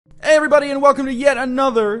everybody, and welcome to yet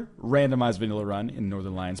another randomized vanilla run in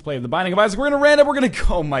Northernlion's Play of the Binding of Isaac. We're gonna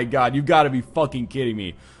oh my god, you gotta be fucking kidding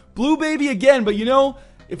me. Blue Baby again, but you know,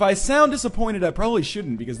 if I sound disappointed, I probably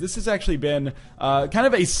shouldn't, because this has actually been kind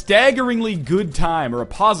of a staggeringly good time, or a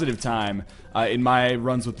positive time, in my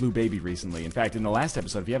runs with Blue Baby recently. In fact, in the last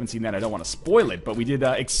episode, if you haven't seen that, I don't want to spoil it, but we did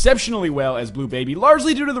exceptionally well as Blue Baby,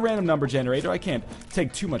 largely due to the random number generator. I can't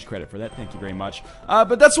take too much credit for that, thank you very much.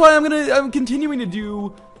 But that's why I'm continuing to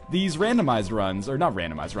do these randomized runs, or not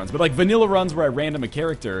randomized runs, but like vanilla runs where I random a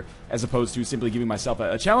character as opposed to simply giving myself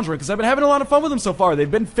a challenge run, because I've been having a lot of fun with them so far.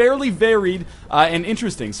 They've been fairly varied and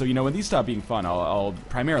interesting, so you know, when these stop being fun, I'll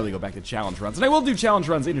primarily go back to challenge runs, and I will do challenge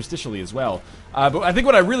runs interstitially as well. But I think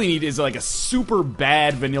what I really need is like a super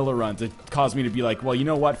bad vanilla run to cause me to be like, well, you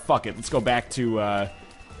know what, fuck it, let's go back to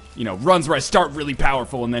you know, runs where I start really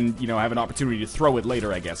powerful and then, you know, have an opportunity to throw it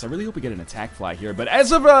later, I guess. I really hope we get an attack fly here. But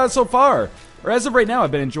as of so far, or as of right now,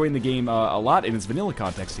 I've been enjoying the game a lot in its vanilla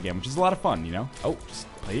context again, which is a lot of fun, you know? Oh, just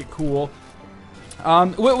play it cool.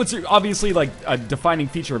 What's obviously, like, a defining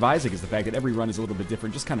feature of Isaac is the fact that every run is a little bit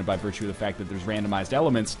different, just kind of by virtue of the fact that there's randomized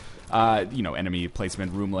elements, you know, enemy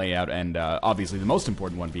placement, room layout, and obviously the most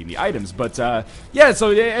important one being the items. But, yeah,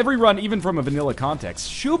 so every run, even from a vanilla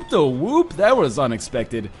context, shoop the whoop, that was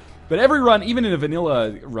unexpected. But every run, even in a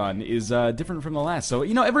vanilla run, is different from the last. So,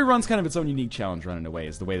 you know, every run's kind of its own unique challenge run in a way,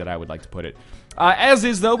 is the way that I would like to put it. As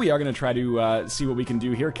is, though, we are going to try to see what we can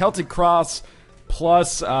do here. Celtic Cross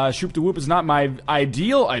plus Shoop the Whoop is not my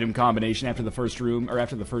ideal item combination after the first room, or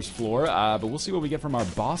after the first floor, but we'll see what we get from our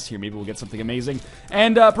boss here. Maybe we'll get something amazing.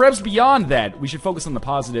 And perhaps beyond that, we should focus on the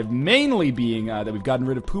positive, mainly being that we've gotten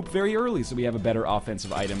rid of Poop very early, so we have a better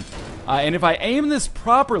offensive item. And if I aim this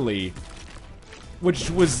properly,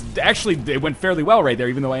 which was actually, it went fairly well right there,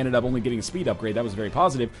 even though I ended up only getting a speed upgrade. That was very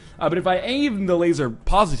positive. But if I aim the laser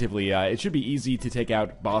positively, it should be easy to take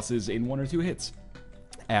out bosses in 1 or 2 hits.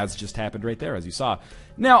 As just happened right there, as you saw.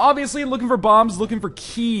 Now, obviously, looking for bombs, looking for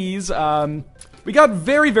keys. We got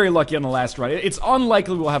very, very lucky on the last run. It's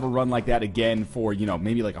unlikely we'll have a run like that again for, you know,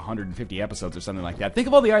 maybe like 150 episodes or something like that. Think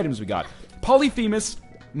of all the items we got. Polyphemus,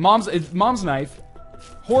 Mom's Knife,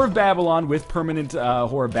 Whore of Babylon with permanent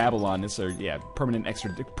Whore of Babylon, or yeah, permanent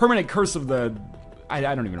curse of the, I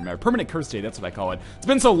don't even remember, permanent curse state, that's what I call it. It's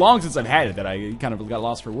been so long since I've had it that I kind of got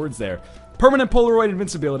lost for words there. Permanent Polaroid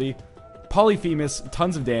invincibility, Polyphemus,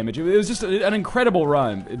 tons of damage. It was just an incredible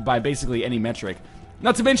run by basically any metric.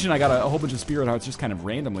 Not to mention, I got a whole bunch of Spirit Hearts just kind of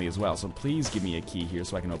randomly as well, so please give me a key here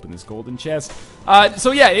so I can open this golden chest.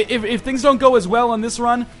 So yeah, if things don't go as well on this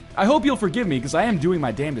run, I hope you'll forgive me, because I am doing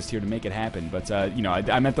my damnedest here to make it happen, but, you know,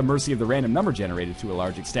 I'm at the mercy of the random number generator to a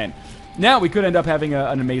large extent. Now, we could end up having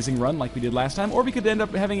an amazing run like we did last time, or we could end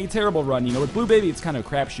up having a terrible run. You know, with Blue Baby, it's kind of a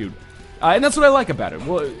crapshoot. And that's what I like about it.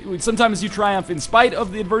 Well, sometimes you triumph in spite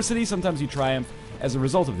of the adversity, sometimes you triumph as a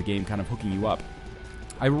result of the game kind of hooking you up.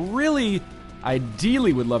 I really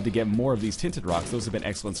ideally would love to get more of these tinted rocks. Those have been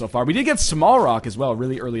excellent so far. We did get small rock as well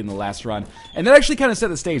really early in the last run, and that actually kind of set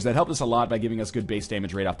the stage. That helped us a lot by giving us good base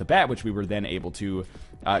damage right off the bat, which we were then able to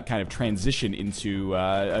kind of transition into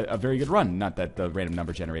a very good run. Not that the random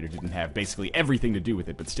number generator didn't have basically everything to do with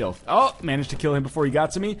it, but still. Oh, managed to kill him before he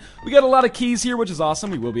got to me. We got a lot of keys here, which is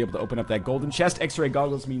awesome. We will be able to open up that golden chest. X-ray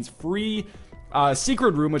goggles means free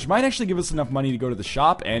secret room, which might actually give us enough money to go to the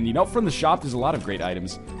shop. And, you know, from the shop, there's a lot of great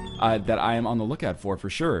items that I am on the lookout for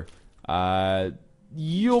sure.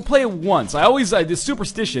 You'll play it once. I always,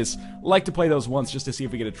 superstitious, like to play those once just to see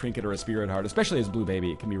if we get a trinket or a spirit heart, especially as Blue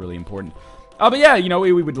Baby. It can be really important. But yeah, you know,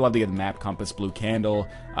 we would love to get a map, compass, blue candle,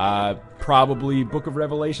 probably Book of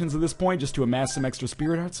Revelations at this point, just to amass some extra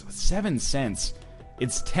spirit hearts. 7 cents.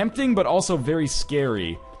 It's tempting, but also very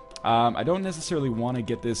scary. I don't necessarily want to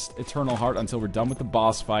get this Eternal Heart until we're done with the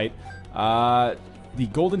boss fight. The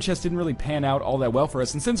golden chest didn't really pan out all that well for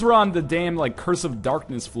us, and since we're on the damn, like, Curse of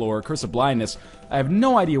Darkness floor, Curse of Blindness, I have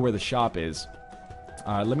no idea where the shop is.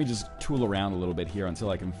 Let me just tool around a little bit here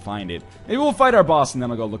until I can find it. Maybe we'll fight our boss, and then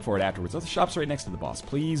I'll go look for it afterwards. Oh, the shop's right next to the boss.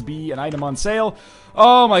 Please be an item on sale.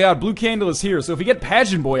 Oh my god, Blue Candle is here, so if we get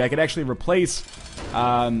Pageant Boy, I could actually replace,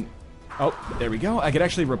 oh, there we go. I could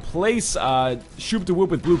actually replace Shoop the Whoop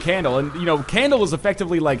with Blue Candle. And, you know, Candle is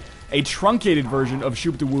effectively like a truncated version of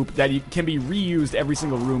Shoop the Whoop that can be reused every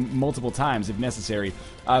single room multiple times if necessary.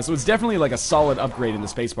 So it's definitely like a solid upgrade in the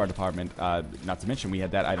spacebar department. Not to mention we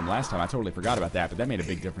had that item last time. I totally forgot about that, but that made a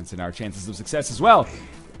big difference in our chances of success as well.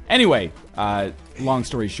 Anyway, long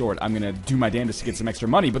story short, I'm going to do my damnedest to get some extra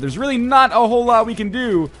money, but there's really not a whole lot we can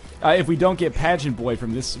do if we don't get Pageant Boy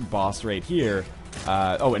from this boss right here.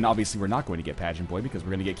 Oh, and obviously we're not going to get Pageant Boy because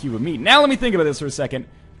we're going to get Cube of Meat. Now let me think about this for a second.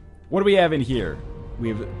 What do we have in here? We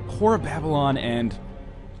have Whore of Babylon and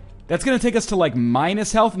That's going to take us to, like,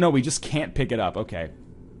 minus health? No, we just can't pick it up. Okay.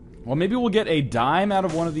 Well, maybe we'll get a dime out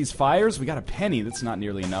of one of these fires. We got a penny. That's not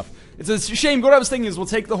nearly enough. It's a shame. What I was thinking is we'll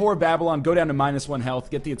take the Whore of Babylon, go down to -1 health,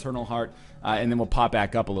 get the Eternal Heart, and then we'll pop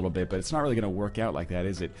back up a little bit. But it's not really going to work out like that,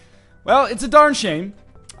 is it? Well, it's a darn shame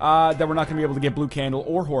that we're not going to be able to get Blue Candle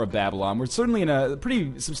or Whore of Babylon. We're certainly in a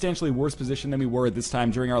pretty substantially worse position than we were at this time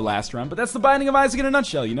during our last run. But that's the Binding of Isaac in a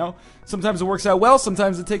nutshell, you know? Sometimes it works out well.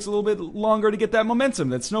 Sometimes it takes a little bit longer to get that momentum,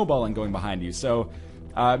 that snowballing going behind you. So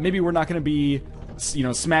maybe we're not going to be, you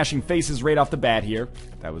know, smashing faces right off the bat here.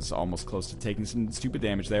 That was almost close to taking some stupid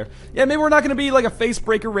damage there. Yeah, maybe we're not going to be like a face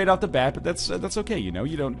breaker right off the bat, but that's okay, you know?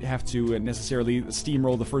 You don't have to necessarily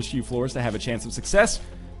steamroll the first few floors to have a chance of success.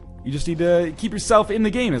 You just need to keep yourself in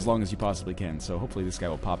the game as long as you possibly can. So hopefully this guy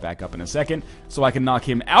will pop back up in a second so I can knock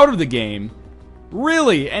him out of the game.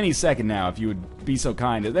 Really, any second now, if you would be so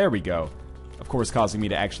kind. There we go. Of course, causing me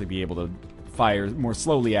to actually be able to fire more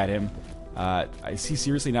slowly at him. Is he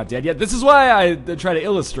seriously not dead yet? This is why I try to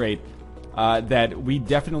illustrate that we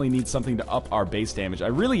definitely need something to up our base damage. I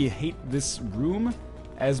really hate this room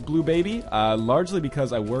as Blue Baby, largely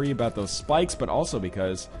because I worry about those spikes, but also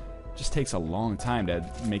because it just takes a long time to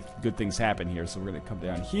make good things happen here. So we're going to come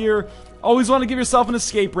down here. Always want to give yourself an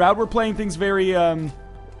escape route. We're playing things very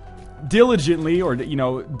diligently, or, you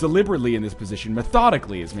know, deliberately in this position.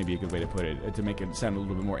 Methodically is maybe a good way to put it, to make it sound a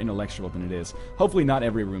little bit more intellectual than it is. Hopefully not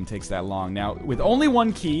every room takes that long. Now, with only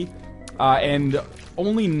one key and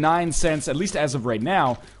only 9 cents, at least as of right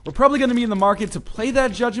now, we're probably going to be in the market to play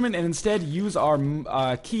that Judgment and instead use our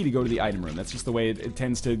key to go to the item room. That's just the way it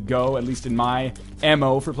tends to go, at least in my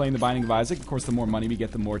MO for playing the Binding of Isaac. Of course, the more money we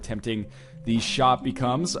get, the more tempting the shop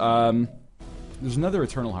becomes. There's another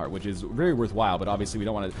Eternal Heart, which is very worthwhile, but obviously we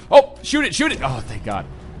don't want to... Oh! Shoot it! Shoot it! Oh, thank God.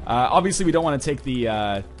 Obviously we don't want to take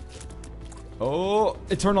the...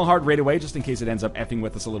 Eternal Heart right away, just in case it ends up effing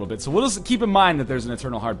with us a little bit. So we'll just keep in mind that there's an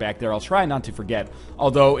Eternal Heart back there. I'll try not to forget.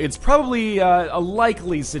 Although, it's probably a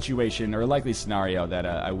likely situation, or a likely scenario, that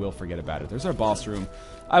I will forget about it. There's our boss room.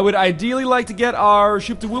 I would ideally like to get our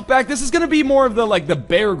Shoop to Whoop back. This is going to be more of the, like, the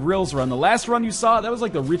Bear Grylls run. The last run you saw, that was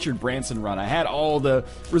like the Richard Branson run. I had all the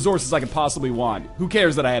resources I could possibly want. Who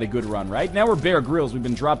cares that I had a good run, right? Now we're Bear Grylls. We've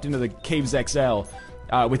been dropped into the Caves XL.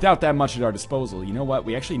 Without that much at our disposal. You know what?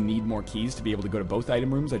 We actually need more keys to be able to go to both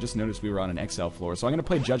item rooms. I just noticed we were on an XL floor. So I'm going to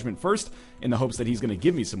play Judgment first in the hopes that he's going to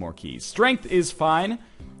give me some more keys. Strength is fine.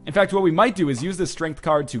 In fact, what we might do is use this Strength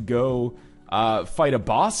card to go fight a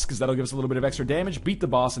boss, because that'll give us a little bit of extra damage, beat the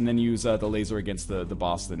boss, and then use the laser against the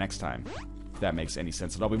boss the next time. If that makes any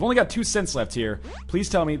sense at all. We've only got 2 cents left here. Please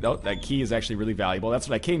tell me... Oh, that key is actually really valuable. That's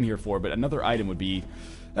what I came here for, but another item would be...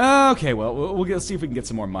 Okay, well, we'll see if we can get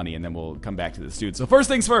some more money, and then we'll come back to this dude. So first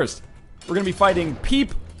things first, we're going to be fighting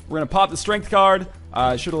Peep. We're going to pop the Strength card.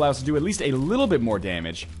 Should allow us to do at least a little bit more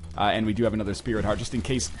damage. And we do have another Spirit Heart, just in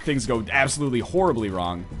case things go absolutely horribly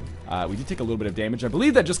wrong. We did take a little bit of damage. I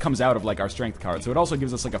believe that just comes out of, like, our Strength card, so it also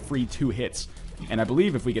gives us, like, a free 2 hits. And I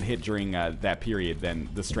believe if we get hit during that period, then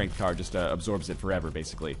the Strength card just absorbs it forever,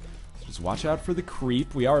 basically. So just watch out for the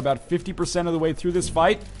creep. We are about 50% of the way through this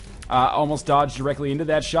fight. Almost dodged directly into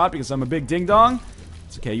that shot because I'm a big ding-dong.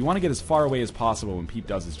 It's okay. You want to get as far away as possible when Peep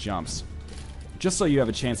does his jumps, just so you have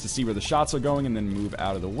a chance to see where the shots are going and then move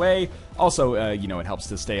out of the way. Also, you know, it helps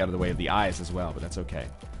to stay out of the way of the eyes as well, but that's okay.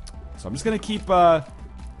 So I'm just going to keep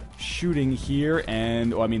shooting here,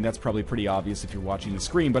 and, I mean, that's probably pretty obvious if you're watching the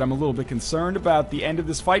screen, but I'm a little bit concerned about the end of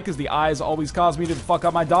this fight because the eyes always cause me to fuck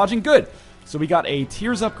up my dodging. Good! So we got a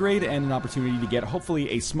Tears upgrade and an opportunity to get, hopefully,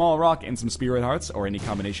 a Small Rock and some Spirit Hearts, or any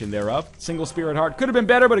combination thereof. Single Spirit Heart could have been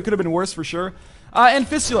better, but it could have been worse for sure. And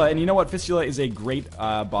Fistula, and you know what? Fistula is a great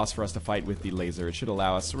boss for us to fight with the laser. It should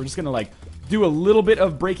allow us, we're just going to, like, do a little bit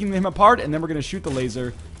of breaking him apart, and then we're going to shoot the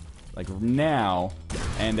laser, like, now.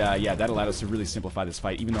 And, yeah, that allowed us to really simplify this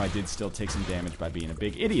fight, even though I did still take some damage by being a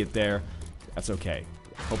big idiot there. That's okay.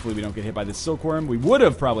 Hopefully we don't get hit by this Silkworm. We would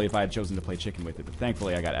have probably if I had chosen to play chicken with it, but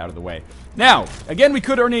thankfully I got out of the way. Now, again, we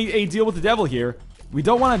could earn a deal with the devil here. We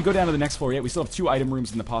don't want to go down to the next floor yet. We still have 2 item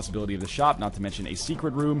rooms and the possibility of the shop, not to mention a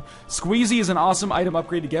secret room. Squeezy is an awesome item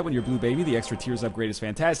upgrade to get when you're Blue Baby. The extra Tears upgrade is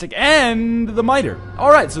fantastic. And the Miter.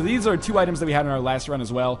 Alright, so these are 2 items that we had in our last run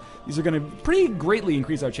as well. These are going to pretty greatly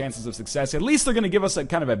increase our chances of success. At least they're going to give us a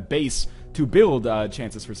kind of a base to build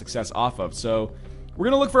chances for success off of. So we're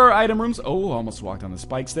going to look for our item rooms. Oh, almost walked on the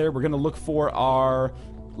spikes there. We're going to look for our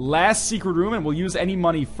last secret room, and we'll use any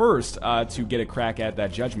money first to get a crack at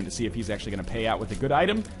that Judgment to see if he's actually going to pay out with a good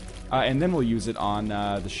item. And then we'll use it on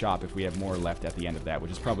the shop if we have more left at the end of that, which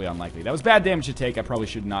is probably unlikely. That was bad damage to take. I probably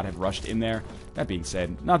should not have rushed in there. That being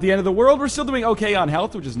said, not the end of the world. We're still doing okay on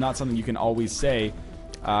health, which is not something you can always say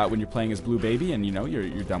when you're playing as Blue Baby and, you know,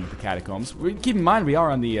 you're done with the catacombs. Keep in mind, we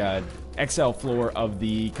are on the XL floor of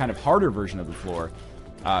the kind of harder version of the floor.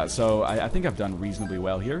 So I think I've done reasonably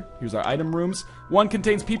well here. Here's our item rooms. One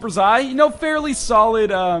contains Peeper's Eye. You know, fairly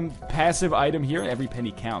solid passive item here. Every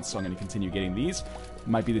penny counts, so I'm going to continue getting these.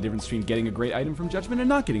 Might be the difference between getting a great item from Judgment and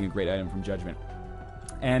not getting a great item from Judgment.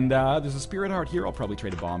 And there's a Spirit Heart here I'll probably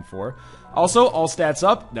trade a bomb for. Also, all stats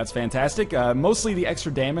up. That's fantastic. Mostly the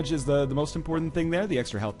extra damage is the most important thing there. The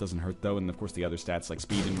extra health doesn't hurt, though. And, of course, the other stats like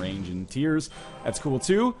speed and range and tears. That's cool,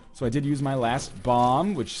 too. So I did use my last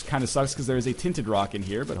bomb, which kind of sucks because there is a Tinted Rock in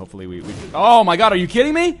here. But hopefully we... Oh, my God. Are you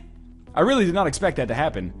kidding me? I really did not expect that to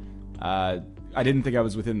happen. I didn't think I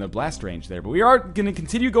was within the blast range there, but we are going to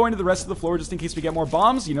continue going to the rest of the floor just in case we get more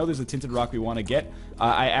bombs. You know, there's a Tinted Rock we want to get.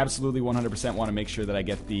 I absolutely 100% want to make sure that I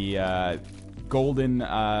get the golden,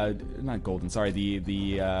 not golden, sorry,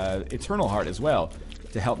 the Eternal Heart as well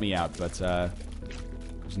to help me out, but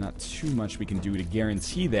there's not too much we can do to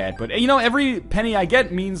guarantee that. But, you know, every penny I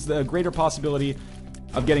get means the greater possibility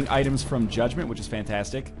of getting items from Judgment, which is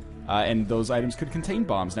fantastic, and those items could contain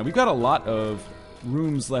bombs. Now, we've got a lot of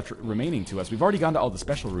rooms left remaining to us. We've already gone to all the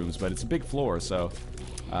special rooms, but it's a big floor, so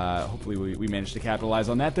hopefully we managed to capitalize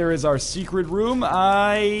on that. There is our secret room.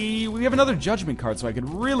 We have another Judgment card, so I could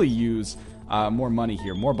really use more money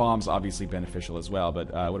here. More bombs, obviously beneficial as well,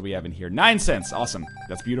 but what do we have in here? 9 cents. Awesome.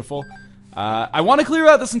 That's beautiful. I want to clear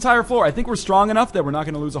out this entire floor. I think we're strong enough that we're not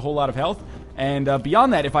going to lose a whole lot of health. And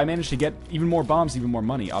beyond that, if I manage to get even more bombs, even more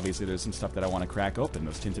money, obviously there's some stuff that I want to crack open.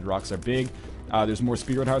 Those Tinted Rocks are big. There's more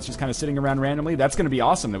Spirit Hearts just kind of sitting around randomly. That's going to be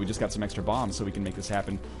awesome that we just got some extra bombs, so we can make this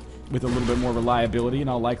happen with a little bit more reliability in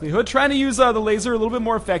all likelihood. Trying to use the laser a little bit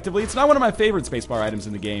more effectively. It's not one of my favorite spacebar items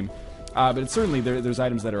in the game, but it's certainly there's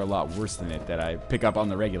items that are a lot worse than it that I pick up on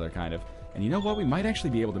the regular, kind of. And you know what? We might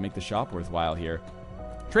actually be able to make the shop worthwhile here.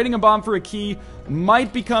 Trading a bomb for a key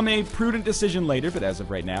might become a prudent decision later, but as of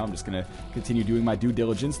right now, I'm just going to continue doing my due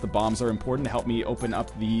diligence. The bombs are important to help me open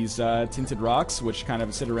up these Tinted Rocks, which kind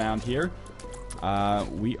of sit around here.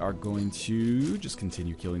 We are going to just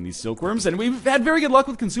continue killing these silkworms, and we've had very good luck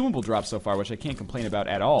with consumable drops so far, which I can't complain about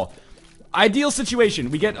at all. Ideal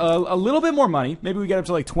situation. We get a little bit more money. Maybe we get up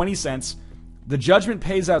to like 20 cents. The Judgment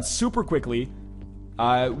pays out super quickly.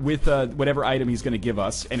 With whatever item he's going to give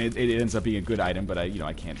us, and it ends up being a good item, but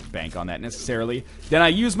I can't bank on that necessarily. Then I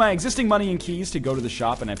use my existing money and keys to go to the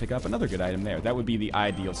shop, and I pick up another good item there. That would be the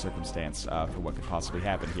ideal circumstance for what could possibly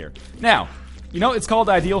happen here. Now, you know, it's called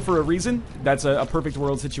ideal for a reason. That's a perfect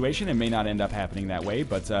world situation. It may not end up happening that way,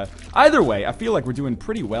 but either way, I feel like we're doing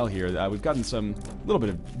pretty well here. We've gotten some little bit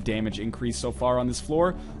of damage increase so far on this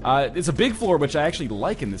floor. It's a big floor, which I actually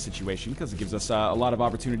like in this situation because it gives us a lot of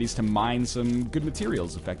opportunities to mine some good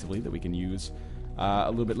materials effectively that we can use a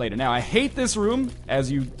little bit later. Now, I hate this room. As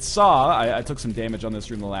you saw, I took some damage on this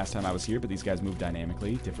room the last time I was here, but these guys move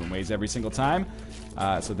dynamically, different ways every single time.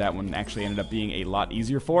 So that one actually ended up being a lot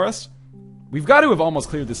easier for us. We've got to have almost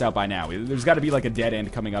cleared this out by now. There's got to be like a dead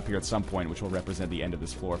end coming up here at some point, which will represent the end of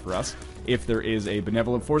this floor for us. If there is a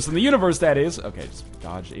benevolent force in the universe, that is. Okay, just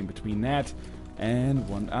dodge in between that. And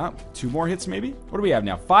two more hits maybe? What do we have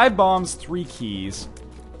now? 5 bombs, 3 keys,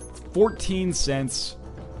 14 cents,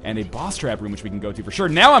 and a boss trap room, which we can go to for sure.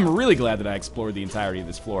 Now I'm really glad that I explored the entirety of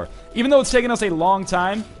this floor. Even though it's taken us a long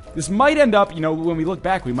time, this might end up, you know, when we look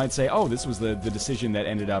back, we might say, oh, this was the decision that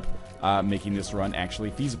ended up making this run actually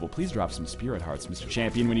feasible. Please drop some Spirit Hearts, Mr.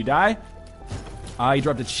 Champion, when you die. He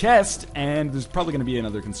dropped a chest, and there's probably going to be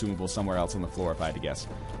another consumable somewhere else on the floor, if I had to guess.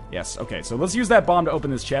 Yes, okay, so let's use that bomb to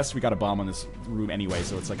open this chest. We got a bomb on this room anyway,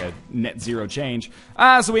 so it's like a net zero change.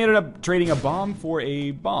 So we ended up trading a bomb for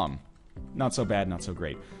a bomb. Not so bad, not so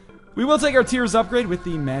great. We will take our Tears upgrade with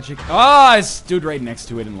the magic... I stood right next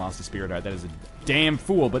to it and lost a Spirit Heart. That is a damn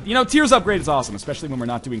fool. But, you know, Tears upgrade is awesome, especially when we're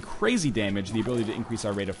not doing crazy damage. The ability to increase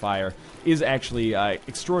our rate of fire is actually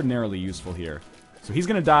extraordinarily useful here. So he's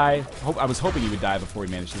going to die. I was hoping he would die before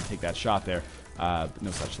he managed to take that shot there. But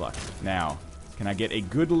no such luck. Now, can I get a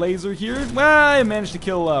good laser here? Well, I managed to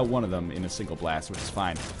kill one of them in a single blast, which is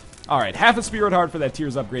fine. Alright, half a Spirit Heart for that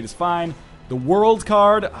Tears upgrade is fine. The World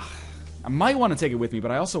card... I might want to take it with me,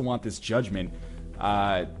 but I also want this Judgment.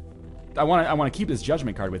 I want to keep this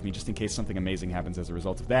Judgment card with me just in case something amazing happens as a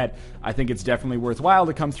result of that. I think it's definitely worthwhile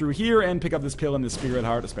to come through here and pick up this pill and this Spirit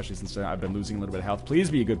Heart, especially since I've been losing a little bit of health.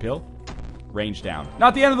 Please be a good pill. Range down.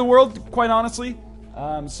 Not the end of the world, quite honestly.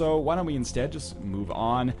 So why don't we instead just move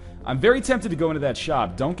on? I'm very tempted to go into that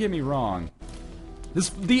shop. Don't get me wrong.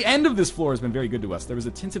 The end of this floor has been very good to us. There was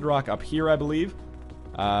a Tinted Rock up here, I believe.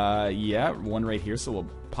 Yeah, one right here, so we'll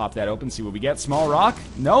pop that open, see what we get. Small rock.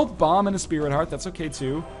 Nope, bomb and a Spirit Heart. That's okay,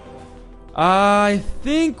 too. I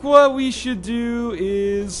think what we should do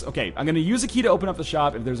is... Okay, I'm going to use a key to open up the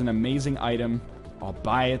shop. If there's an amazing item, I'll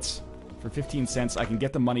buy it for 15 cents. I can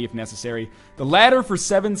get the money if necessary. The ladder for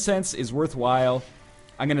 7 cents is worthwhile.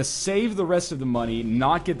 I'm going to save the rest of the money,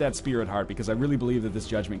 not get that spirit heart, because I really believe that this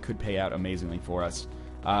judgment could pay out amazingly for us.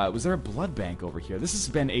 Was there a blood bank over here? This has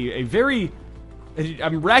been a very...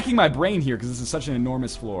 I'm racking my brain here because this is such an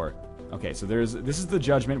enormous floor. Okay, so this is the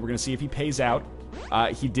judgment. We're going to see if he pays out.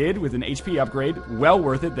 He did with an HP upgrade. Well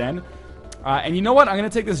worth it then. And you know what? I'm going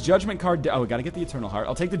to take this judgment card. Oh, I got to get the eternal heart.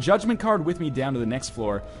 I'll take the judgment card with me down to the next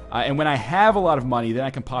floor. And when I have a lot of money, then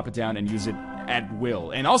I can pop it down and use it at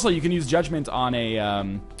will. And also, you can use judgment on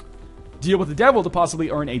a deal with the devil to possibly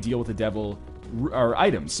earn a deal with the devil or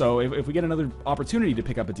item. So if we get another opportunity to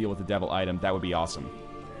pick up a deal with the devil item, that would be awesome.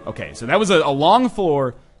 Okay, so that was a long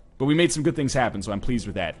floor, but we made some good things happen, so I'm pleased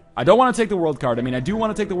with that. I don't want to take the world card. I mean, I do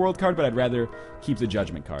want to take the world card, but I'd rather keep the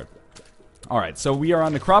judgment card. Alright, so we are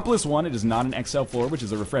on Necropolis 1. It is not an XL floor, which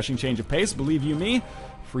is a refreshing change of pace, believe you me.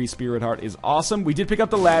 Free Spirit Heart is awesome. We did pick up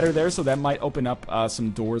the ladder there, so that might open up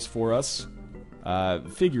some doors for us.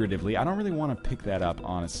 Figuratively. I don't really want to pick that up,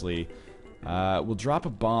 honestly. We'll drop a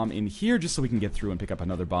bomb in here just so we can get through and pick up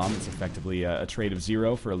another bomb. It's effectively a trade of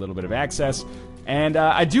 0 for a little bit of access. And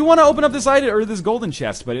I do want to open up this item, or this golden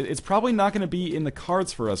chest, but it's probably not going to be in the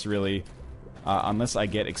cards for us, really. Unless I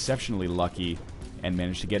get exceptionally lucky and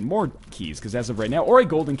manage to get more keys. Because as of right now, or a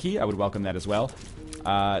golden key, I would welcome that as well.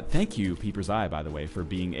 Thank you, Peeper's Eye, by the way, for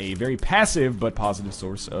being a very passive but positive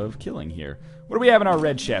source of killing here. What do we have in our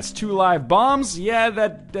red chest? 2 live bombs? Yeah,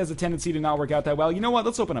 that has a tendency to not work out that well. You know what?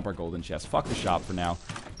 Let's open up our golden chest. Fuck the shop for now.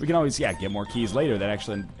 We can always, yeah, get more keys later. That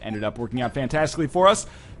actually ended up working out fantastically for us.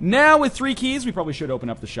 Now, with 3 keys, we probably should open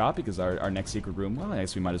up the shop because our next secret room, well, I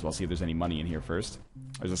guess we might as well see if there's any money in here first.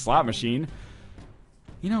 There's a slot machine.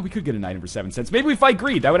 You know, we could get an item for 7 cents. Maybe we fight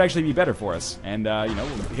greed. That would actually be better for us. And, you know,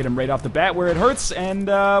 we'll hit him right off the bat where it hurts, and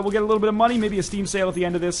we'll get a little bit of money, maybe a Steam sale at the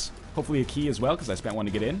end of this. Hopefully a key as well, because I spent one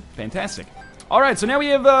to get in. Fantastic. Alright, so now we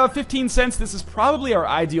have 15 cents. This is probably our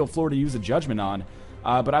ideal floor to use a judgment on.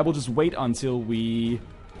 But I will just wait until we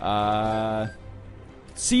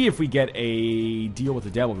see if we get a deal with the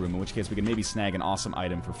devil room, in which case we can maybe snag an awesome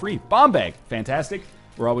item for free. Bomb bag. Fantastic.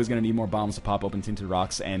 We're always going to need more bombs to pop open tinted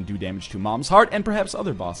rocks and do damage to Mom's Heart and perhaps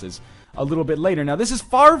other bosses a little bit later. Now, this is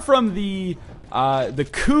far from the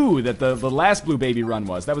coup that the last Blue Baby run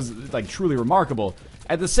was. That was, like, truly remarkable.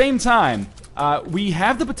 At the same time, we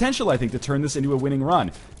have the potential, I think, to turn this into a winning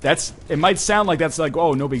run. It might sound like that's like,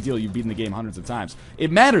 oh, no big deal, you've beaten the game hundreds of times.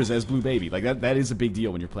 It matters as Blue Baby. Like, that is a big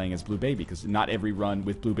deal when you're playing as Blue Baby, because not every run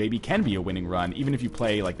with Blue Baby can be a winning run, even if you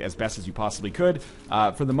play, like, as best as you possibly could.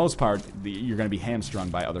 For the most part, you're going to be hamstrung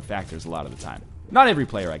by other factors a lot of the time. Not every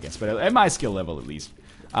player, I guess, but at my skill level, at least.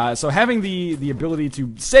 So having the ability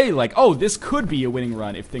to say, like, oh, this could be a winning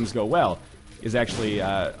run if things go well, is actually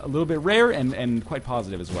a little bit rare and quite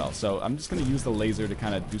positive as well. So I'm just going to use the laser to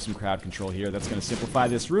kind of do some crowd control here. That's going to simplify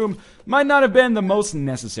this room. Might not have been the most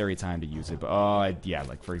necessary time to use it, but yeah,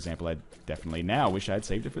 like for example, I definitely now wish I had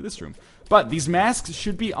saved it for this room. But these masks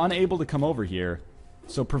should be unable to come over here.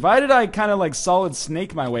 So provided I kind of like solid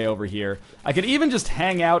snake my way over here, I could even just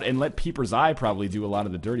hang out and let Peeper's Eye probably do a lot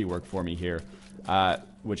of the dirty work for me here.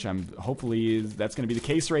 Which hopefully that's going to be the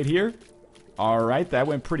case right here. Alright, that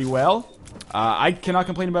went pretty well. I cannot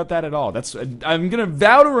complain about that at all. I'm going to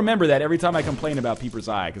vow to remember that every time I complain about Peeper's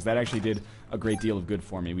Eye, because that actually did a great deal of good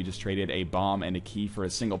for me. We just traded a bomb and a key for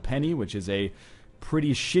a single penny, which is a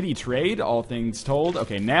pretty shitty trade, all things told.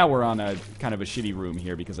 Okay, now we're on a kind of a shitty room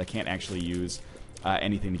here, because I can't actually use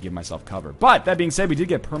anything to give myself cover. But, that being said, we did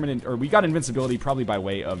get we got invincibility probably by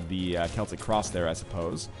way of the Celtic Cross there, I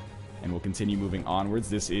suppose. And we'll continue moving onwards.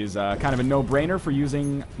 This is kind of a no-brainer for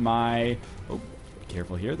using my... Oh, be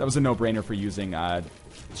careful here. That was a no-brainer for using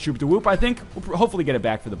Shoop de Whoop, I think. We'll hopefully get it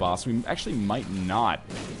back for the boss. We actually might not,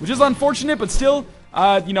 which is unfortunate, but still,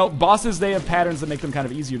 you know, bosses, they have patterns that make them kind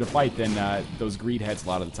of easier to fight than those greed heads a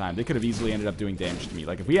lot of the time. They could have easily ended up doing damage to me.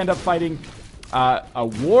 Like, if we end up fighting a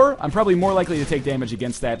war, I'm probably more likely to take damage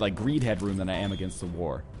against that, like, greed head room than I am against the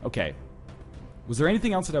war. Okay. Was there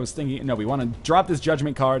anything else that I was thinking? No, we want to drop this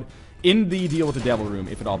judgment card in the deal with the devil room,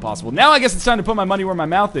 if at all possible. Now I guess it's time to put my money where my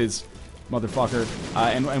mouth is, motherfucker.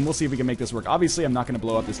 And we'll see if we can make this work. Obviously, I'm not going to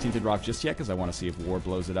blow up this tinted rock just yet, because I want to see if War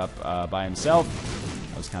blows it up by himself.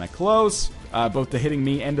 That was kind of close, both to hitting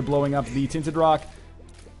me and to blowing up the tinted rock.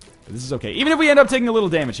 This is okay. Even if we end up taking a little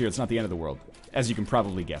damage here, it's not the end of the world. As you can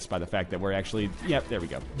probably guess by the fact that we're actually, yep, there we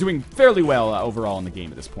go. Doing fairly well overall in the game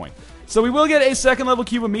at this point. So we will get a second level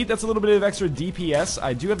cube of meat. That's a little bit of extra DPS.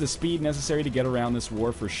 I do have the speed necessary to get around this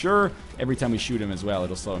war for sure. Every time we shoot him as well,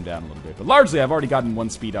 it'll slow him down a little bit. But largely, I've already gotten 1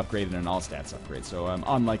 speed upgrade and an all stats upgrade, so I'm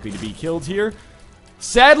unlikely to be killed here.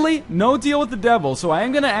 Sadly, no deal with the devil, so I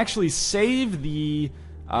am going to actually save the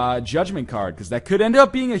judgment card, because that could end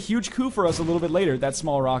up being a huge coup for us a little bit later. That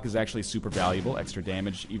small rock is actually super valuable, extra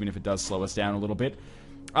damage, even if it does slow us down a little bit.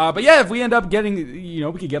 But yeah, if we end up getting, you know,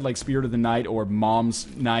 we could get like Spirit of the Night or Mom's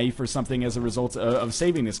Knife or something as a result of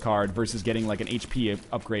saving this card versus getting like an HP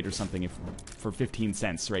upgrade or something for 15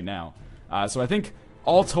 cents right now. So I think,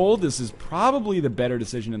 all told, this is probably the better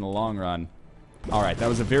decision in the long run. Alright, that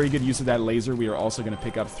was a very good use of that laser. We are also going to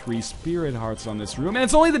pick up 3 Spirit Hearts on this room, and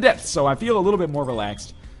it's only the depth, so I feel a little bit more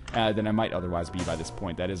relaxed than I might otherwise be by this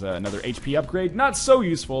point. That is another HP upgrade. Not so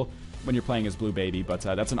useful when you're playing as Blue Baby, but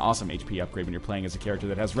that's an awesome HP upgrade when you're playing as a character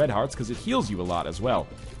that has red hearts, because it heals you a lot as well.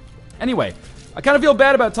 Anyway, I kind of feel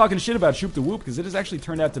bad about talking shit about Shoop the Whoop, because it has actually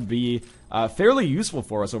turned out to be fairly useful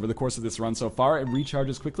for us over the course of this run so far. It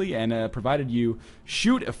recharges quickly, and provided you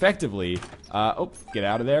shoot effectively... oh, get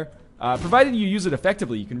out of there. Provided you use it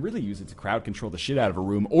effectively, you can really use it to crowd control the shit out of a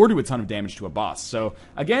room or do a ton of damage to a boss. So,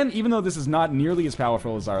 again, even though this is not nearly as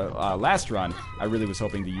powerful as our last run, I really was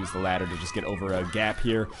hoping to use the ladder to just get over a gap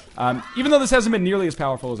here. Even though this hasn't been nearly as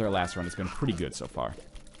powerful as our last run, it's been pretty good so far.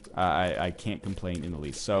 I can't complain in the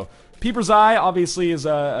least. So, Peeper's Eye obviously is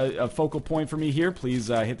a focal point for me here. Please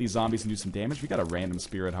hit these zombies and do some damage. We got a random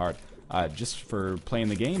Spirit Heart. Just for playing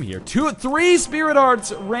the game here. 3 Spirit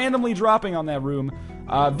Hearts randomly dropping on that room.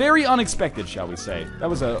 Very unexpected, shall we say. That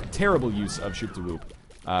was a terrible use of Shoop the Whoop.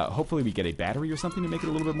 Hopefully we get a battery or something to make it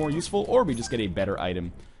a little bit more useful, or we just get a better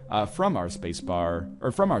item from our spacebar,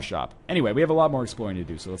 or from our shop. Anyway, we have a lot more exploring to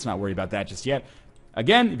do, so let's not worry about that just yet.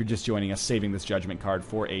 Again, if you're just joining us, saving this judgment card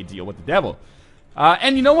for a deal with the devil.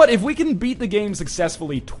 And you know what? If we can beat the game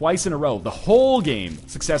successfully twice in a row, the whole game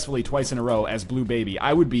successfully twice in a row as Blue Baby,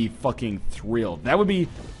 I would be fucking thrilled. That would be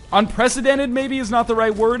unprecedented, maybe is not the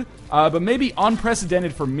right word, but maybe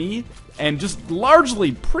unprecedented for me, and just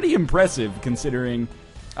largely pretty impressive considering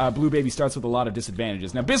Blue Baby starts with a lot of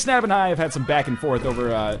disadvantages. Now, Bisnab and I have had some back and forth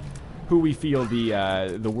over who we feel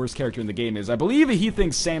the worst character in the game is. I believe he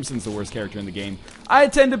thinks Samson's the worst character in the game. I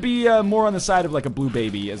tend to be more on the side of like a Blue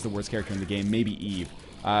Baby as the worst character in the game, maybe Eve.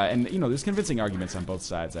 And, you know, there's convincing arguments on both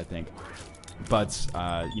sides, I think. But,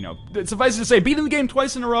 you know, suffice it to say, beating the game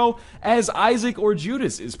twice in a row as Isaac or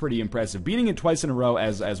Judas is pretty impressive. Beating it twice in a row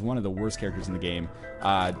as one of the worst characters in the game,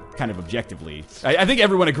 kind of objectively. I think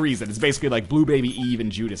everyone agrees that it's basically like Blue Baby, Eve,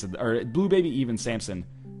 and Judas, or Blue Baby, Eve, and Samson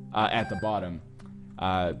at the bottom.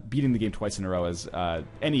 Beating the game twice in a row as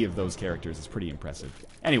any of those characters is pretty impressive.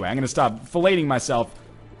 Anyway, I'm going to stop filleting myself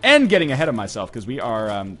and getting ahead of myself, because we are,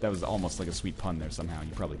 that was almost like a sweet pun there somehow, you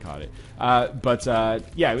probably caught it.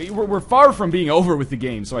 Yeah, we're far from being over with the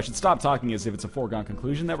game, so I should stop talking as if it's a foregone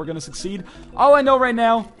conclusion that we're going to succeed. All I know right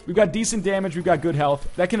now, we've got decent damage, we've got good health.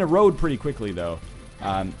 That can erode pretty quickly, though.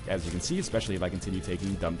 As you can see, especially if I continue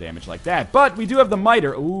taking dumb damage like that. But we do have the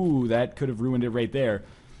miter. Ooh, that could have ruined it right there.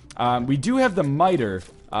 We do have the miter,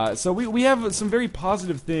 so we have some very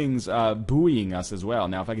positive things buoying us as well.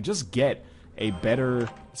 Now, if I could just get a better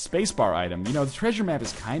spacebar item. You know, the treasure map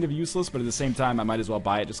is kind of useless, but at the same time, I might as well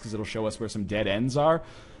buy it just because it'll show us where some dead ends are.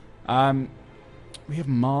 We have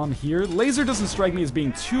Mom here. Laser doesn't strike me as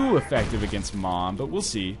being too effective against Mom, but we'll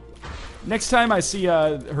see. Next time I see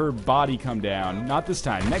her body come down, not this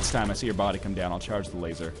time, next time I see her body come down, I'll charge the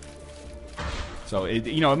laser. So,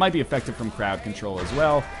 you know, it might be effective from crowd control as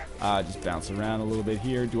well. Just bounce around a little bit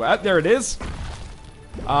here. There it is.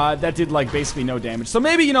 That did, like, basically no damage. So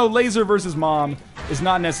maybe, you know, laser versus Mom is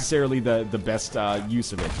not necessarily the best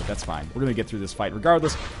use of it, but that's fine. We're going to get through this fight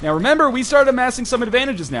regardless. Now, remember, we started amassing some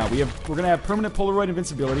advantages now. We're going to have permanent Polaroid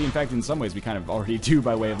invincibility. In fact, in some ways, we kind of already do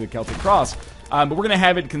by way of the Celtic Cross. But we're going to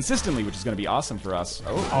have it consistently, which is going to be awesome for us.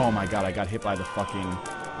 Oh my god, I got hit by the fucking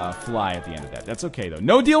fly at the end of that. That's okay, though.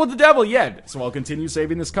 No deal with the devil yet, so I'll continue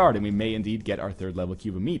saving this card, and we may indeed get our 3rd level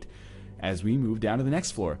cube of meat as we move down to the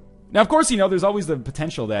next floor. Now, of course, you know, there's always the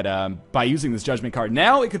potential that by using this judgment card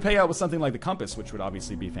now, it could pay out with something like the compass, which would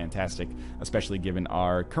obviously be fantastic, especially given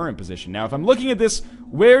our current position. Now, if I'm looking at this,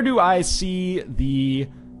 where do I see the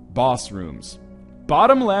boss rooms?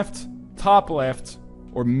 Bottom left, top left,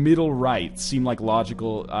 or middle right seem like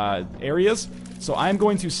logical areas. So I'm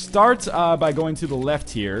going to start by going to the left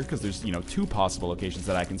here, because there's, you know, 2 possible locations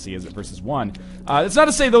that I can see versus 1. It's not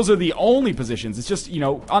to say those are the only positions. It's just, you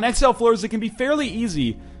know, on XL floors, it can be fairly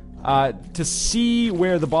easy to see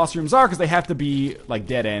where the boss rooms are, because they have to be like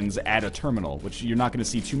dead ends at a terminal, which you're not going to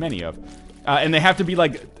see too many of. And they have to be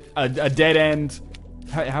like a dead end.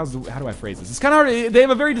 How do I phrase this? It's kind of hard. They have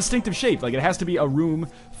a very distinctive shape. Like, it has to be a room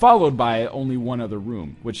followed by only one other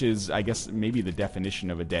room, which is, I guess, maybe the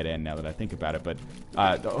definition of a dead end now that I think about it. But,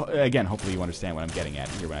 again, hopefully you understand what I'm getting at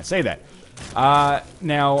here when I say that.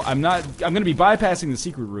 Now, I'm going to be bypassing the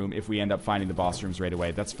secret room if we end up finding the boss rooms right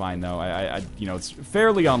away. That's fine, though. You know, it's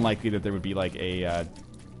fairly unlikely that there would be, like, a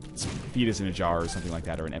fetus in a jar or something like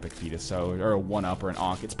that, or an epic fetus, or a 1-up or an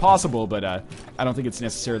onk. It's possible, but I don't think it's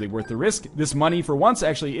necessarily worth the risk. This money, for once,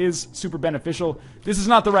 actually is super beneficial. This is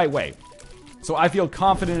not the right way. So I feel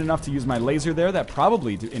confident enough to use my laser there. That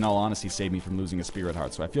probably, in all honesty, saved me from losing a spirit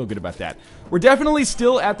heart, so I feel good about that. We're definitely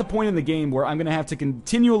still at the point in the game where I'm going to have to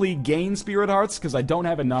continually gain spirit hearts, because I don't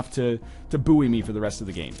have enough to buoy me for the rest of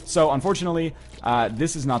the game. So, unfortunately,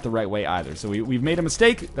 this is not the right way either. So we've made a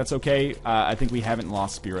mistake. That's okay. I think we haven't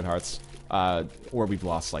lost spirit hearts, or we've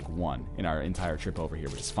lost, like, 1 in our entire trip over here,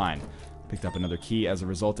 which is fine. Picked up another key as a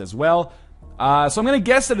result as well. So I'm going to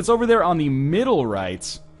guess that it's over there on the middle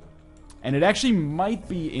right. And it actually might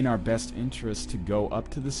be in our best interest to go up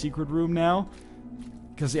to the secret room now.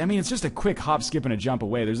 Because, I mean, it's just a quick hop, skip, and a jump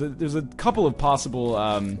away. There's a couple of possible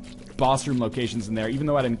boss room locations in there, even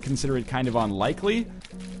though I'd consider it kind of unlikely.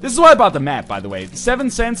 This is why I bought the map, by the way.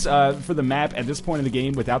 7 cents for the map at this point in the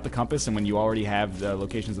game without the compass, and when you already have the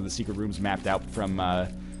locations of the secret rooms mapped out from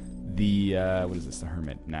what is this, the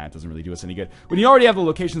Hermit? Nah, it doesn't really do us any good. When you already have the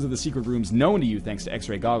locations of the secret rooms known to you thanks to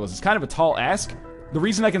X-ray goggles, it's kind of a tall ask. The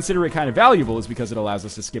reason I consider it kind of valuable is because it allows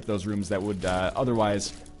us to skip those rooms that would,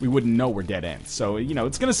 otherwise, we wouldn't know were dead ends. So, you know,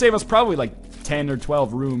 it's going to save us probably like 10 or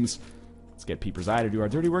 12 rooms. Let's get Peeper's Eye to do our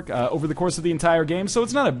dirty work over the course of the entire game, so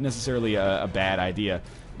it's not necessarily a bad idea.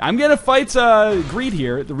 I'm going to fight Greed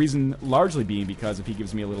here, the reason largely being because if he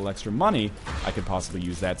gives me a little extra money, I could possibly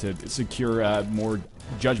use that to secure more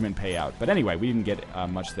judgment payout. But anyway, we didn't get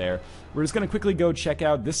much there. We're just going to quickly go check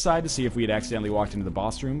out this side to see if we had accidentally walked into the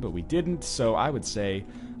boss room, but we didn't, so I would say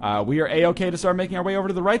we are A-okay to start making our way over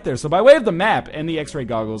to the right there. So by way of the map and the X-ray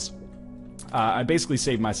goggles, I basically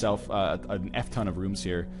saved myself an F-ton of rooms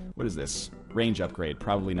here. What is this? Range upgrade.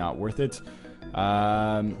 Probably not worth it.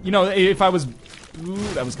 You know, if I was... Ooh,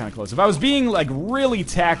 that was kind of close. If I was being, like, really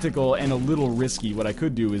tactical and a little risky, what I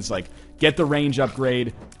could do is, like, get the range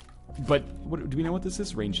upgrade... But, do we know what this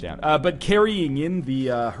is? Range down. But carrying in the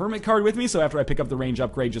Hermit card with me, so after I pick up the range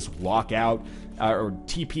upgrade, just walk out, or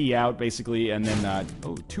TP out, basically, and then,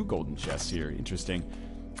 oh, 2 golden chests here. Interesting.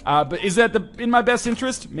 But is that in my best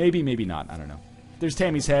interest? Maybe, maybe not. I don't know. There's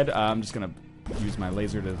Tammy's head. I'm just gonna use my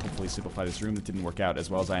laser to hopefully simplify this room. That didn't work out as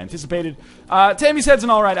well as I anticipated. Tammy's head's an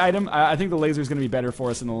alright item. I think the laser is going to be better for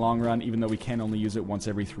us in the long run, even though we can only use it once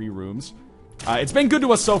every 3 rooms. It's been good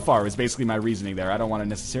to us so far, is basically my reasoning there. I don't want to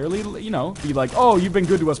necessarily, you know, be like, oh, you've been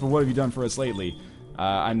good to us, but what have you done for us lately?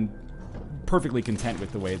 I'm perfectly content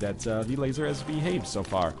with the way that the laser has behaved so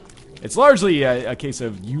far. It's largely a case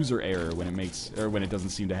of user error when it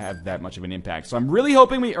doesn't seem to have that much of an impact. So I'm really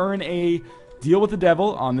hoping we earn a deal with the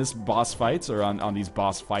devil on this boss fights, or on these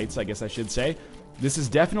boss fights, I guess I should say. This is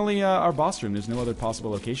definitely our boss room. There's no other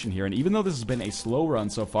possible location here. And even though this has been a slow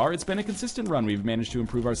run so far, it's been a consistent run. We've managed to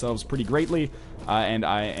improve ourselves pretty greatly, and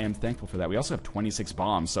I am thankful for that. We also have 26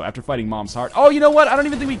 bombs, so after fighting Mom's Heart... Oh, you know what? I don't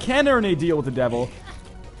even think we can earn a deal with the devil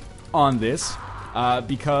on this,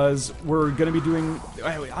 because we're going to be doing...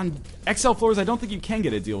 On XL floors, I don't think you can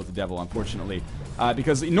get a deal with the devil, unfortunately,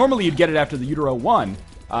 because normally you'd get it after the Utero 1,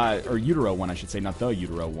 or Utero 1, I should say, not the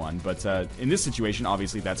Utero 1. But in this situation,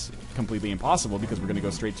 obviously, that's completely impossible because we're going to go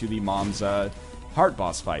straight to the Mom's Heart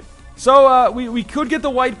boss fight. So we could get the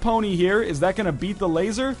white pony here. Is that going to beat the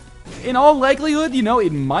laser? In all likelihood, you know,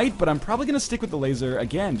 it might, but I'm probably going to stick with the laser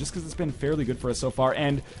again, just because it's been fairly good for us so far.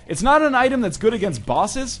 And it's not an item that's good against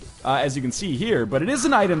bosses, as you can see here, but it is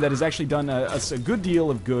an item that has actually done a good deal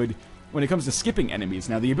of good when it comes to skipping enemies.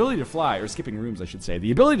 Now, the ability to fly, or skipping rooms, I should say,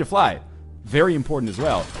 the ability to fly, very important as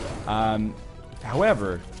well.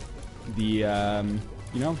 However,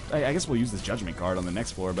 you know, I guess we'll use this judgment card on the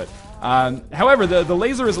next floor, but however, the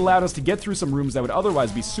laser has allowed us to get through some rooms that would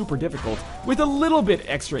otherwise be super difficult with a little bit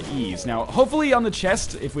extra ease. Now, hopefully on the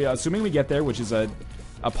chest, assuming we get there, which is a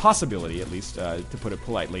possibility at least, to put it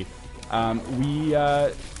politely, we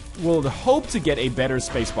will hope to get a better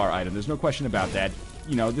spacebar item. There's no question about that.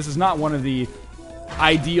 You know, this is not one of the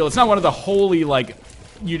ideal, it's not one of the holy, like,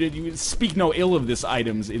 you speak no ill of this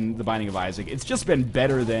items in the Binding of Isaac. It's just been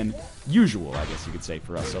better than usual, I guess you could say,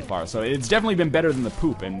 for us so far. So it's definitely been better than the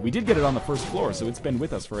poop, and we did get it on the first floor, so it's been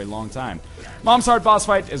with us for a long time. Mom's Heart boss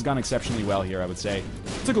fight has gone exceptionally well here, I would say.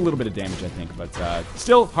 Took a little bit of damage, I think, but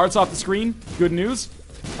still, hearts off the screen. Good news.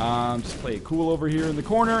 Just play it cool over here in the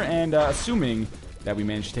corner, and assuming that we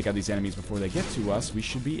manage to take out these enemies before they get to us, we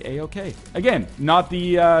should be A-okay. Again, not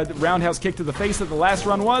the roundhouse kick to the face that the last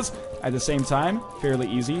run was. At the same time, fairly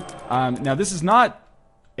easy. Now, this is not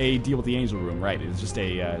a deal with the angel room, right? It's just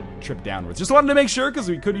a trip downwards. Just wanted to make sure, because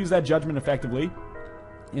we could use that judgment effectively.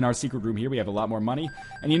 In our secret room here, we have a lot more money.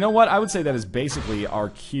 And you know what? I would say that is basically our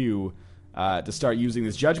cue to start using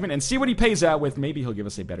this judgment and see what he pays out with. Maybe he'll give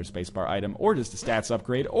us a better spacebar item, or just a stats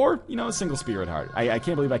upgrade, or, you know, a single spirit heart. I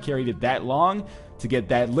can't believe I carried it that long to get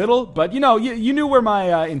that little, but, you know, you knew where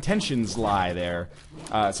my intentions lie there.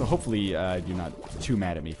 So hopefully you're not too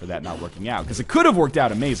mad at me for that not working out, because it could have worked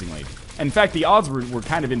out amazingly. In fact, the odds were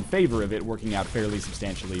kind of in favor of it working out fairly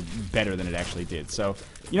substantially better than it actually did. So,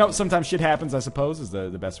 you know, sometimes shit happens, I suppose, is the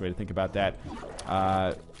best way to think about that.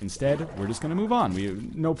 Instead, we're just going to move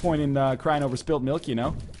on. No point in crying over spilt milk, you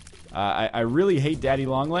know. I really hate Daddy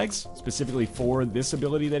Longlegs, specifically for this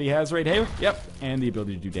ability that he has right here. Yep, and the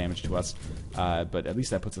ability to do damage to us. But at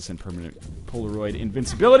least that puts us in permanent Polaroid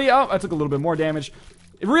invincibility. Oh, I took a little bit more damage.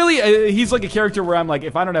 Really, he's like a character where I'm like,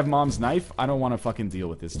 if I don't have Mom's knife, I don't want to fucking deal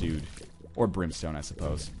with this dude. Or Brimstone, I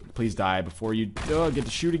suppose. Please die before you get to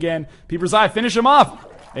shoot again. Peeper's Eye, finish him off!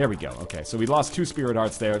 There we go. Okay, so we lost 2 Spirit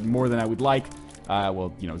Hearts there, more than I would like.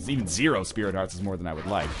 Well, you know, even 0 Spirit Hearts is more than I would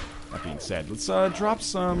like. That being said, let's drop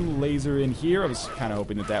some laser in here. I was kind of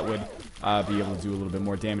hoping that would be able to do a little bit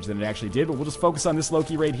more damage than it actually did, but we'll just focus on this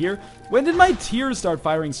Loki right here. When did my tears start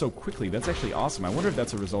firing so quickly? That's actually awesome. I wonder if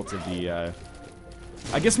that's a result of the,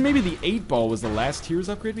 I guess maybe the 8-ball was the last tears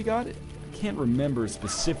upgrade we got? I can't remember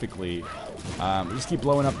specifically. We'll just keep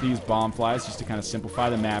blowing up these bomb flies just to kind of simplify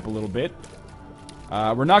the map a little bit.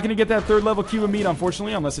 We're not going to get that 3rd level cube of meat,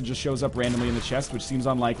 unfortunately, unless it just shows up randomly in the chest, which seems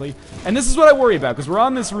unlikely. And this is what I worry about, because we're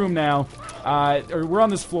on this room now, or we're on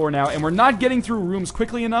this floor now, and we're not getting through rooms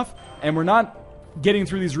quickly enough, and we're not getting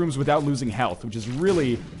through these rooms without losing health, which is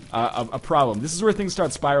really a problem. This is where things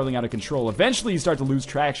start spiraling out of control. Eventually, you start to lose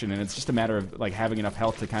traction, and it's just a matter of like having enough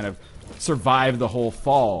health to kind of survive the whole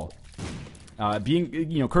fall. Being,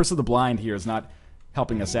 you know, Curse of the Blind here is not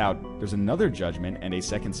helping us out. There's another judgment and a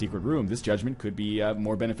second secret room. This judgment could be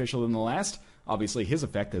more beneficial than the last. Obviously, his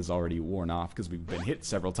effect has already worn off because we've been hit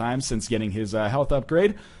several times since getting his health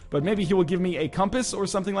upgrade. But maybe he will give me a compass or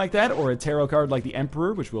something like that, or a tarot card like the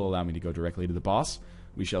Emperor, which will allow me to go directly to the boss.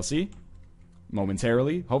 We shall see.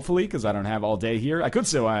 Momentarily, hopefully, because I don't have all day here. I could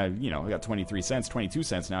still, you know, I got 23 cents, 22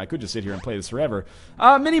 cents now. I could just sit here and play this forever.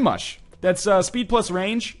 Mini Mush. That's speed plus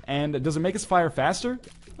range, and does it make us fire faster?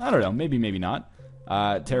 I don't know. Maybe, maybe not.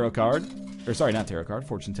 Tarot card. Or sorry, not tarot card.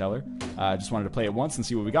 Fortune teller. Just wanted to play it once and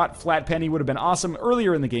see what we got. Flat penny would have been awesome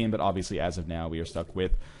earlier in the game, but obviously as of now we are stuck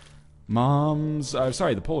with Mom's...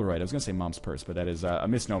 sorry, the Polaroid. I was going to say Mom's purse, but that is a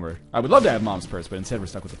misnomer. I would love to have Mom's purse, but instead we're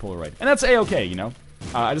stuck with the Polaroid. And that's A-okay, you know.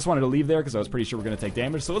 I just wanted to leave there because I was pretty sure we're going to take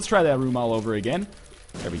damage, so let's try that room all over again.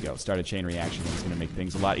 There we go. Start a chain reaction. It's going to make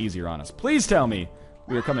things a lot easier on us. Please tell me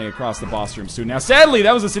we are coming across the boss room soon. Now, sadly,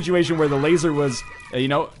 that was a situation where the laser was, you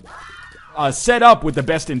know... set up with the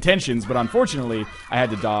best intentions, but unfortunately, I had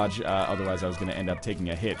to dodge, otherwise I was going to end up taking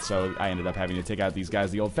a hit, so I ended up having to take out these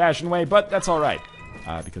guys the old-fashioned way, but that's alright,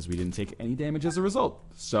 because we didn't take any damage as a result.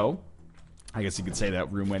 So, I guess you could say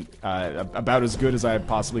that room went about as good as I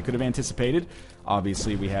possibly could have anticipated.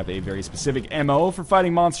 Obviously, we have a very specific MO for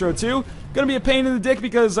fighting Monstro 2. Gonna be a pain in the dick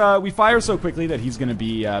because we fire so quickly that he's gonna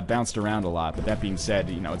be bounced around a lot. But that being said,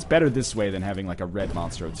 you know, it's better this way than having like a red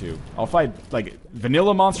Monstro 2. I'll fight like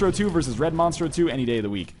vanilla Monstro 2 versus red Monstro 2 any day of the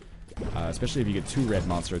week. Especially if you get 2 red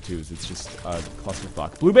Monstro 2s. It's just a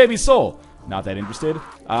clusterfuck. Blue Baby Soul. Not that interested.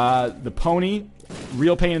 The pony.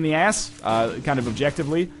 Real pain in the ass. Kind of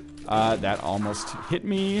objectively. That almost hit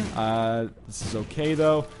me. This is okay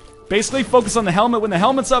though. Basically, focus on the helmet when the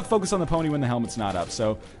helmet's up, focus on the pony when the helmet's not up.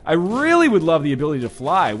 So, I really would love the ability to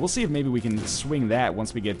fly. We'll see if maybe we can swing that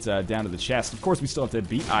once we get down to the chest. Of course, we still have to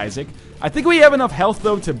beat Isaac. I think we have enough health,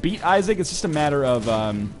 though, to beat Isaac. It's just a matter of,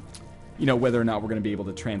 you know, whether or not we're going to be able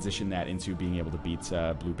to transition that into being able to beat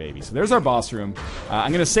Blue Baby. So, there's our boss room.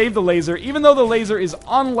 I'm going to save the laser, even though the laser is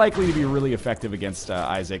unlikely to be really effective against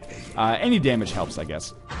Isaac. Any damage helps, I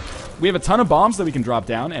guess. We have a ton of bombs that we can drop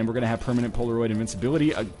down, and we're going to have permanent Polaroid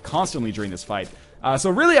invincibility constantly during this fight. So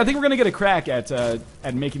really, I think we're going to get a crack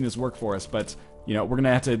at making this work for us, but you know, we're going to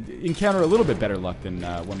have to encounter a little bit better luck than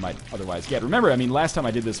one might otherwise get. Remember, I mean, last time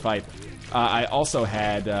I did this fight, I also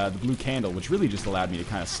had the blue candle, which really just allowed me to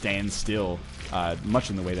kind of stand still, much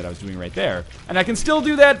in the way that I was doing right there. And I can still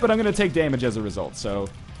do that, but I'm going to take damage as a result. So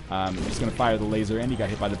I'm just going to fire the laser, and he got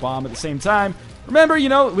hit by the bomb at the same time. Remember, you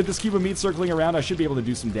know, with this cube of meat circling around, I should be able to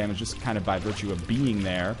do some damage just kind of by virtue of being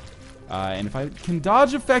there. And if I can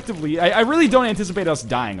dodge effectively, I really don't anticipate us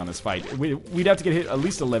dying on this fight. We'd have to get hit at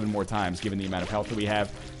least 11 more times, given the amount of health that we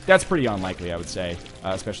have. That's pretty unlikely, I would say,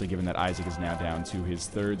 especially given that Isaac is now down to his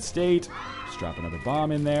 3rd state. Just drop another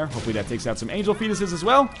bomb in there. Hopefully that takes out some angel fetuses as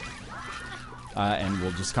well. And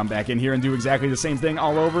we'll just come back in here and do exactly the same thing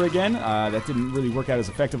all over again. That didn't really work out as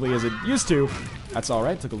effectively as it used to. That's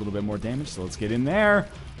alright, took a little bit more damage, so let's get in there.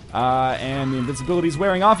 And the invincibility's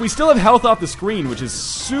wearing off. We still have health off the screen, which is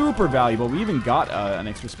super valuable. We even got an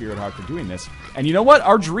extra Spirit Heart for doing this. And you know what?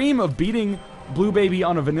 Our dream of beating Blue Baby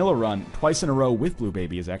on a vanilla run twice in a row with Blue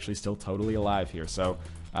Baby is actually still totally alive here. So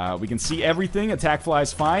we can see everything. Attack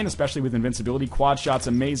flies fine, especially with invincibility. Quad shot's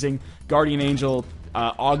amazing. Guardian Angel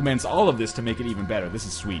augments all of this to make it even better. This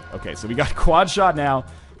is sweet. Okay, so we got quad shot now.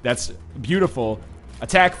 That's beautiful.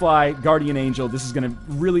 Attack fly, Guardian Angel. This is going to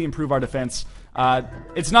really improve our defense.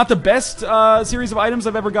 It's not the best series of items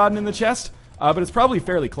I've ever gotten in the chest, but it's probably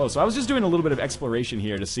fairly close. So I was just doing a little bit of exploration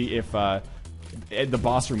here to see if the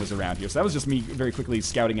boss room was around here. So that was just me very quickly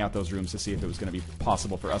scouting out those rooms to see if it was going to be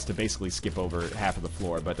possible for us to basically skip over half of the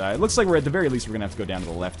floor. But it looks like we're at the very least we're going to have to go down to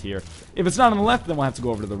the left here. If it's not on the left, then we'll have to go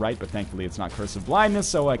over to the right, but thankfully it's not Curse of Blindness,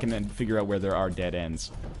 so I can then figure out where there are dead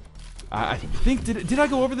ends. I think, did I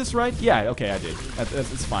go over this right? Yeah, okay, I did.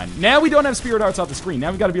 It's fine. Now we don't have Spirit Hearts off the screen. Now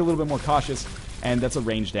we've got to be a little bit more cautious, and that's a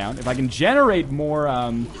range down. If I can generate more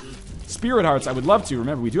Spirit Hearts, I would love to.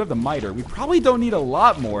 Remember, we do have the Miter. We probably don't need a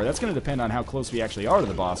lot more. That's going to depend on how close we actually are to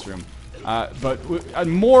the boss room. But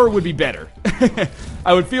more would be better.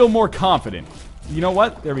 I would feel more confident. You know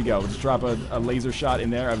what? There we go. Just drop a laser shot in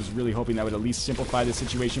there. I was really hoping that would at least simplify the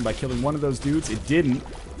situation by killing one of those dudes. It didn't.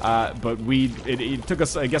 But it took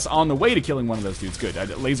us, I guess, on the way to killing one of those dudes. Good.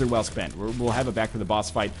 Laser well spent. We'll have it back for the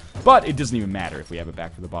boss fight. But it doesn't even matter if we have it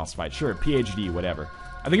back for the boss fight. Sure, PhD, whatever.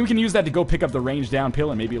 I think we can use that to go pick up the range down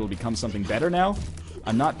pill, and maybe it'll become something better now.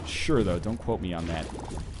 I'm not sure, though. Don't quote me on that.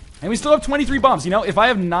 And we still have 23 bombs. You know, if I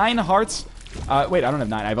have 9 hearts... wait, I don't have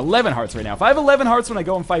 9. I have 11 hearts right now. If I have 11 hearts when I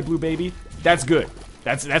go and fight Blue Baby, that's good.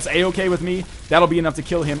 That's A-okay with me. That'll be enough to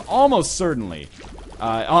kill him almost certainly.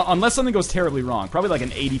 Unless something goes terribly wrong. Probably like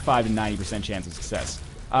an 85 to 90% chance of success.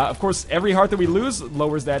 Of course, every heart that we lose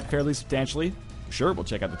lowers that fairly substantially. Sure, we'll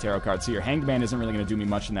check out the tarot cards here. Hanged Man isn't really going to do me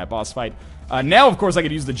much in that boss fight. Now, of course, I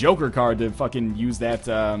could use the Joker card to fucking use that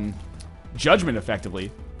Judgment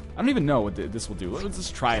effectively. I don't even know what this will do. Let's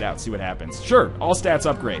just try it out, see what happens. Sure, all stats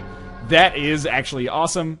upgrade. That is actually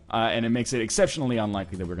awesome, and it makes it exceptionally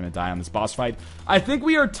unlikely that we're going to die on this boss fight. I think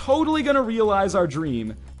we are totally going to realize our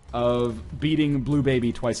dream of beating Blue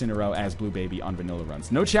Baby twice in a row as Blue Baby on vanilla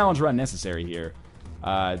runs. No challenge run necessary here.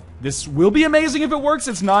 This will be amazing if it works.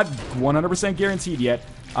 It's not 100% guaranteed yet.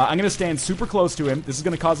 I'm going to stand super close to him. This is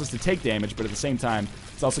going to cause us to take damage, but at the same time,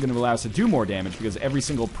 it's also going to allow us to do more damage because every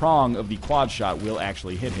single prong of the quad shot will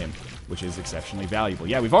actually hit him, which is exceptionally valuable.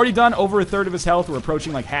 Yeah, we've already done over a third of his health. We're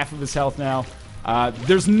approaching like half of his health now.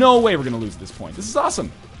 There's no way we're going to lose at this point. This is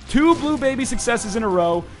awesome. 2 Blue Baby successes in a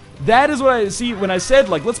row. That is what I see when I said,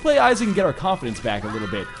 like, let's play Isaac and get our confidence back a little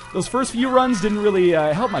bit. Those first few runs didn't really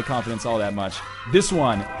help my confidence all that much. This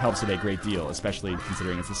one helps it a great deal, especially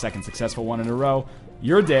considering it's the second successful one in a row.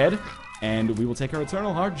 You're dead, and we will take our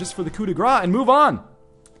Eternal Heart just for the coup de grace and move on.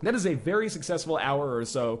 That is a very successful hour or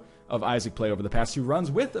so of Isaac play over the past 2 runs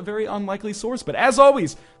with a very unlikely source. But as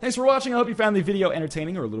always, thanks for watching. I hope you found the video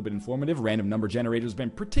entertaining or a little bit informative. Random number generator has been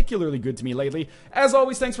particularly good to me lately. As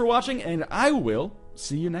always, thanks for watching, and I will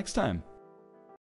see you next time.